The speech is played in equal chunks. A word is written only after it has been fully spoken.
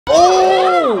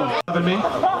loving me?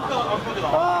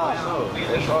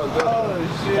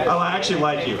 Oh, I actually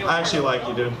like you. I actually like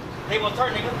you, dude.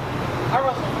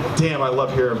 Damn, I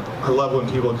love when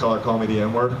people of color call me the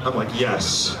N-word. I'm like,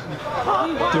 yes.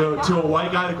 To a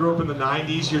white guy that grew up in the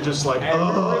 90s, you're just like,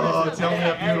 oh, tell me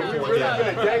I'm beautiful again.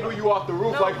 I'm gonna dangle you off the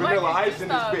roof like Vanilla Ice in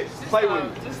this bitch. Play with me.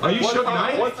 Are you Suge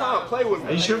Knight? One time, play with me.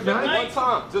 Are you Suge Knight? One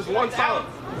time, just one time.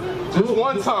 Just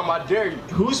one time, I dare you.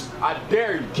 I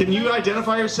dare you. Can you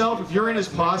identify yourself? If you're in his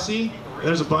posse,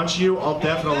 there's a bunch of you, I'll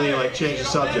definitely like change the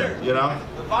subject, you know?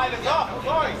 The vibe is up, I'm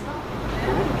sorry.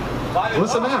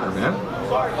 What's the matter, man?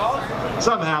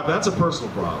 Something happened. That's a personal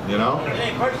problem, you know? It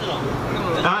ain't personal.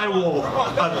 I will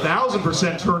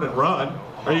 1,000% turn and run.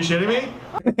 Are you shitting me?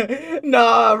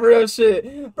 Nah, real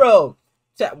shit. Bro,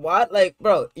 what? Like,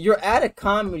 bro, you're at a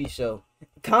comedy show.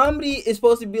 Comedy is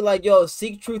supposed to be like, yo,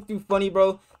 seek truth through funny,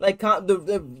 bro. Like,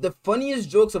 the funniest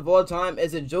jokes of all time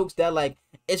is the jokes that, like,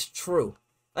 it's true.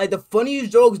 Like, the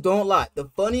funniest jokes don't lie. The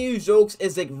funniest jokes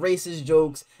is, like, racist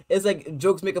jokes. It's, like,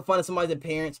 jokes making fun of somebody's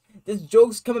parents. There's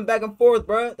jokes coming back and forth,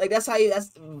 bro. Like, that's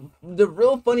the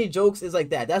real funny jokes is like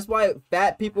that. That's why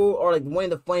fat people are, like, one of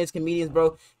the funniest comedians,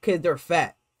 bro, because they're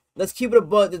fat. Let's keep it a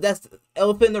buck. That's the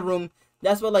elephant in the room.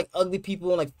 That's why, like, ugly people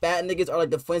and, like, fat niggas are, like,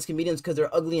 the funniest comedians because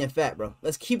they're ugly and fat, bro.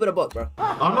 Let's keep it a buck, bro.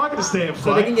 I'm not gonna stay and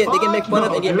fight. So they can make fun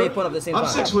of and get made fun of at the same time. I'm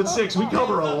 6'6". We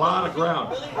cover a lot of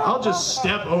ground. I'll just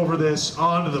step over this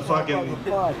onto the fucking,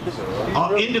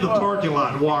 into the parking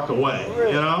lot and walk away,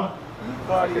 you know?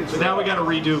 So now we gotta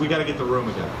redo, we gotta get the room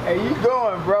again. Hey, you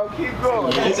going, bro? Keep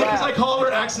going. Is it because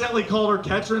I accidentally called her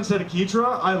Ketra instead of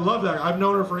Ketra? I love that. I've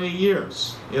known her for 8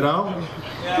 years, you know?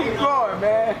 Keep going,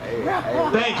 man.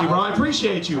 Thank you, bro. I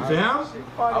appreciate you, fam.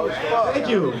 Thank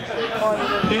you.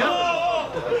 Fam?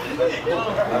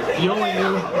 If you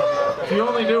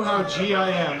only knew how G I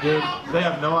am, dude. They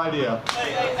have no idea.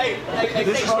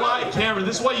 This is why, Cameron,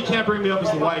 this is why you can't bring me up as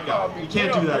the white guy. You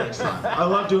can't do that next time. I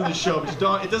love doing this show,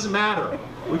 but it doesn't matter.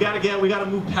 We gotta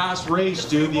move past race,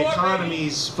 dude. The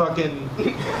economy's fucking, you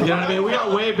know what I mean? We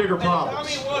got way bigger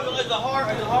problems.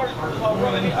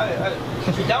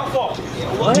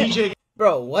 DJ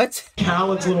Bro, what?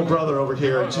 Khaled's little brother over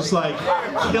here, just like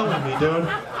killing me, dude.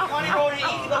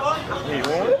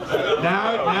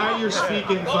 Now you're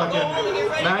speaking Persian,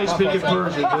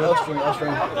 dude.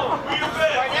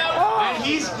 And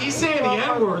he's saying the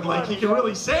N-word like he can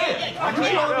really say it. You're only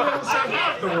able to say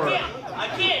half the word.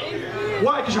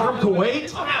 Why? Because you're from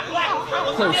Kuwait?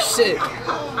 Oh shit.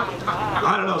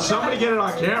 I don't know. Somebody get it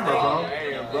on camera, bro.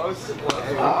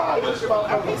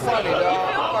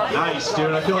 Nice,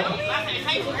 dude.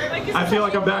 I feel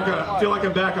like I'm back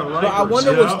on Rikers. But I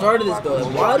wonder what started this though.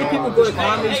 Why do people go to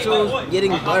comedy shows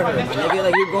getting butthurt? Nigga,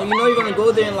 like you're gonna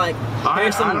go there and like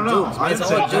hear some jokes.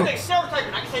 It's all jokes. I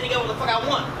can say nigga what the fuck I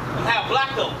want. I'm half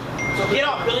black though. So get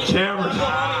off, Billy. Cameron.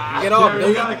 Get off,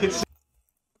 Billy.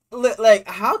 Like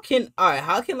how can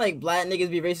like black niggas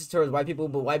be racist towards white people,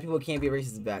 but white people can't be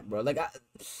racist back, bro? Like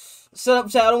shut up,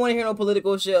 chat. I don't want to hear no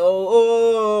political shit.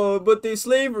 But there's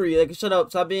slavery. Like, shut up.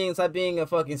 Stop being a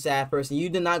fucking sad person. You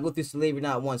did not go through slavery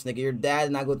not once, nigga. Your dad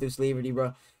did not go through slavery,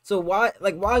 bro. So why is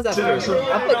that fair? I feel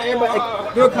like everybody,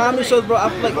 like, there are comedy shows, bro. I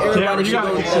feel like everybody should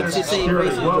go to say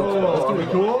racist jokes. Are we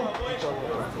cool?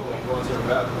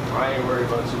 I ain't worried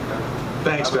about you.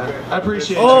 Thanks, man. I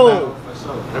appreciate you, man.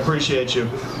 I appreciate you.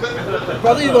 Bro,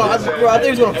 I thought he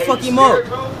was gonna fuck him up.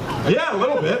 Yeah, a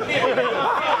little bit.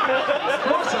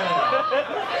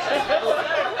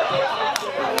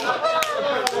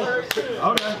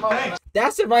 Okay, thanks.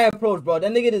 That's the right approach, bro.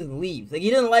 That nigga just leaves. Like, he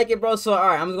didn't like it, bro, so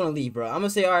alright, I'm just gonna leave, bro. I'm gonna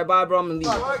say, alright, bye, bro, I'm gonna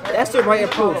leave. That's the right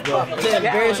approach, bro. It's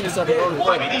embarrassing stuff.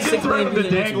 I mean, he did threaten to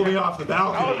dangle me off the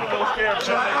balcony.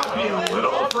 Should I not be a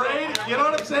little afraid? You know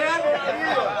what I'm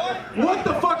saying? What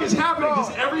the fuck is happening?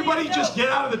 Does everybody just get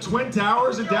out of the Twin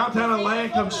Towers in downtown LA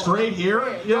and come straight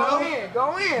here? You know?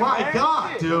 Go in. My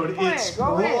God, dude. It's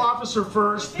parole officer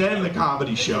first, then the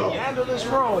comedy show. Handle this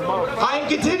room, I am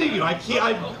continuing.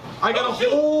 I got a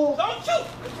whole...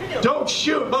 Don't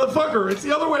shoot, motherfucker. It's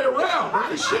the other way around. Are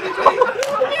you shitting me?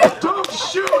 Don't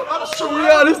shoot. I'm surrounded.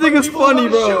 Yeah, this nigga's funny,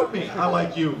 bro. Shoot me. I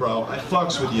like you, bro. I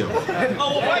fucks with you.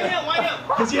 Why him?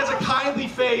 Because he has a kindly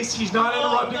face, he's not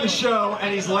interrupting the show,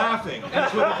 and he's laughing. And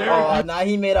it's with a very now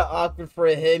he made it awkward for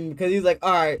him because he's like,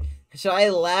 alright, should I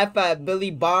laugh at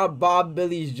Bob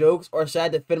Billy's jokes, or should I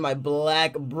defend my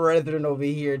black brethren over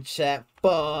here, chat?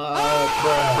 Fuck,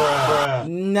 bruh.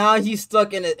 Now he's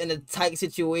stuck in a tight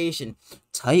situation.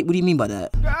 Tight? What do you mean by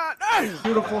that?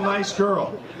 beautiful, nice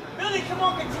girl. Billy, come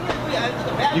on,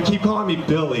 continue. You keep calling me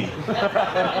Billy.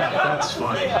 That's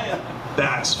funny.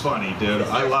 That's funny, dude.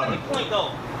 I love it.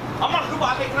 I'm on a Groupon.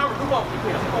 I can't remember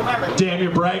Groupon. Damn,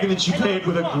 you're bragging that you paid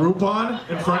with a Groupon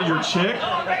in front of your chick?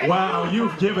 Wow,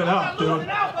 you've given up, dude.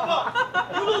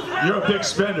 You're a big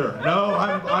spender. No,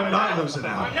 I'm not losing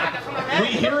out. We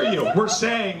hear you. We're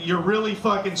saying you're really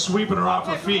fucking sweeping her off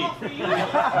her feet.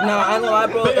 No, I know,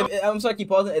 bro. I'm sorry, keep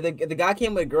pausing. If the guy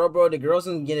came with a girl, bro, the girls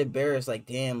gonna get embarrassed. Like,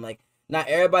 damn, like, not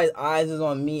everybody's eyes is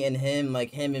on me and him,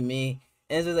 like him and me.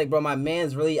 And it's just like, bro, my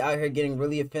man's really out here getting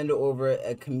really offended over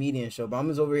a comedian show. But I'm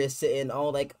just over here sitting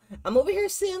all like, I'm over here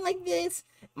sitting like this.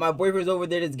 My boyfriend's over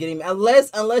there just getting,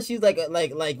 unless she's like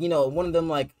you know, one of them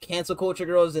like cancel culture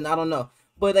girls, and I don't know.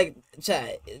 But like,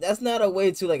 chat, that's not a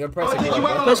way to like impress a girl,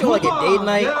 bro. Especially on like a date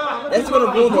night. That's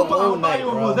gonna ruin the whole night,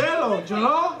 bro.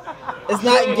 It's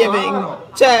not giving.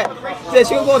 Chat,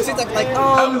 she was going to TikTok like,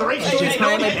 my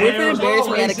boyfriend embarrassed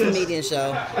me at a comedian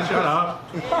show. Shut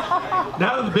up.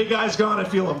 Now that the big guy's gone, I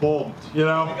feel emboldened, you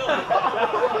know?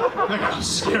 That guy was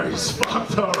scary as fuck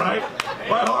though, right?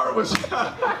 My heart was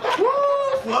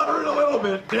fluttering a little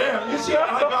bit. Damn, you see,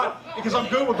 I got, because I'm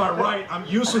good with my right, I'm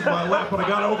used with my left, but I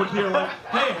got over here like,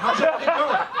 hey, how's everything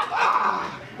going?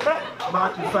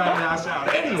 Knock your fat ass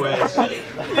out. Anyways,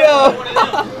 Yo,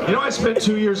 you know, I spent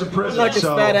 2 years in prison, knock his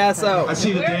so fat ass out. I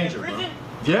see the danger, bro.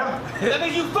 Yeah. That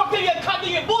means you fucked in your cut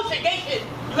in your bullshit gay shit.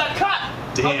 You got cut.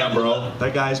 Damn, bro.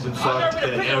 That guy's been fucked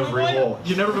in every hole.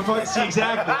 You've never been fucked? See,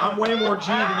 exactly. I'm way more G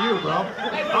than you, bro.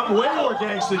 I'm way more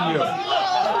gangster than you.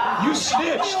 You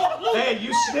snitched. Hey,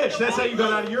 you snitched. That's how you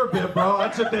got out of your bit, bro. I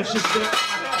took that shit back.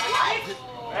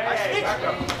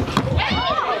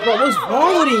 Bro, what's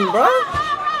wrong with him, bro?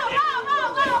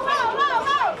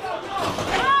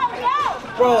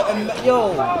 Bro,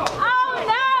 yo.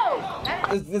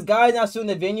 This guy's not suing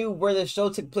the venue where the show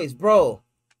took place, bro.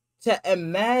 To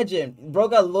imagine, bro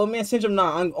got low man syndrome.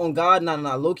 Nah, on God,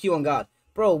 nah, low key on God,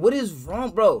 bro. What is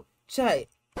wrong, bro? Chat,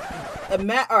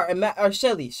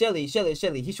 Shelly.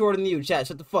 He's shorter than you, chat.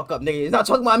 Shut the fuck up, nigga. He's not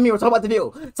talking about me. We're talking about the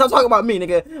view. Stop talking about me,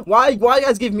 nigga. Why you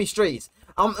guys giving me strays?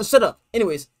 Shut up.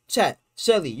 Anyways, chat,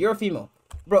 Shelly, you're a female.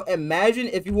 Bro, imagine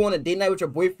if you go on a date night with your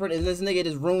boyfriend and this nigga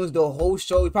just ruins the whole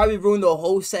show. He probably ruined the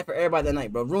whole set for everybody that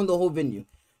night, bro. Ruined the whole venue.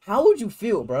 How would you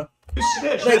feel, bro? You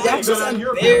snitched. Like, that's just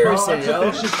embarrassing, yo.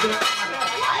 Like,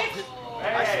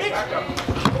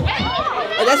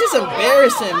 that's just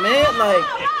embarrassing, man. Like,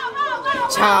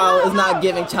 child is not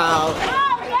giving child.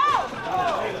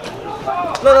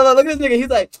 No, look at this nigga.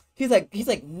 He's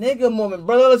like, nigga moment,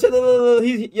 bro.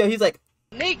 He's like,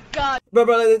 nigga. Bro,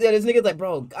 this nigga's like,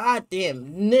 bro,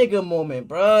 goddamn nigga moment,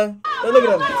 bro. Look at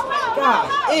him. God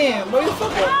damn, bro, you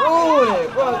fucking ruined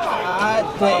it, bro.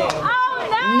 God damn.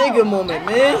 Nigga moment,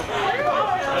 man.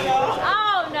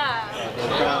 Oh no.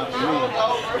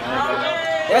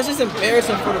 That's just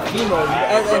embarrassing for the female.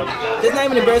 It's not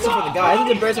even embarrassing for the guy. It's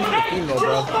just embarrassing for the female,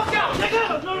 bro.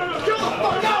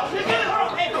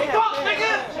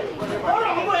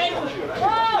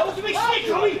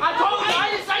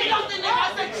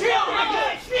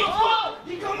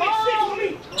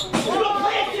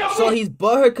 So he's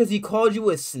butthurt because he called you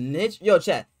a snitch? Yo,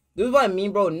 chat. This is what I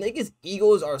mean, bro. Niggas'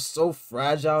 egos are so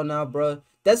fragile now, bro.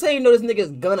 That's how you know this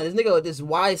nigga's gonna. This nigga this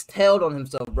wise-tailed on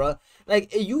himself, bro.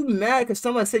 Like, are you mad because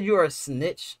someone said you're a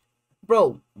snitch?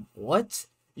 Bro, what?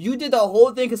 You did the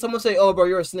whole thing because someone said, oh, bro,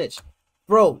 you're a snitch.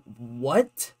 Bro,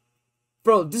 what?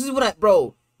 Bro, this is what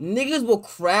bro, niggas will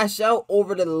crash out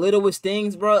over the littlest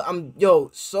things, bro.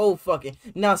 So fucking.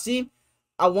 Now, see,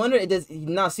 I wonder,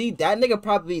 now see, that nigga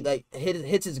probably, like,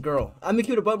 hits his girl. I mean,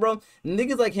 keep it a butt, bro.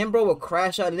 Niggas like him, bro, will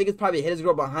crash out. Niggas probably hit his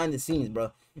girl behind the scenes,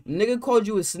 bro. Nigga called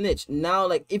you a snitch. Now,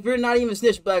 like, if you're not even a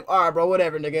snitch, be like, alright, bro,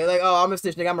 whatever, nigga. Like, oh, I'm a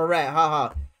snitch, nigga, I'm a rat,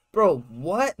 haha. Bro,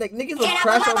 what? Like, niggas will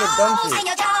crash out with dumb shit.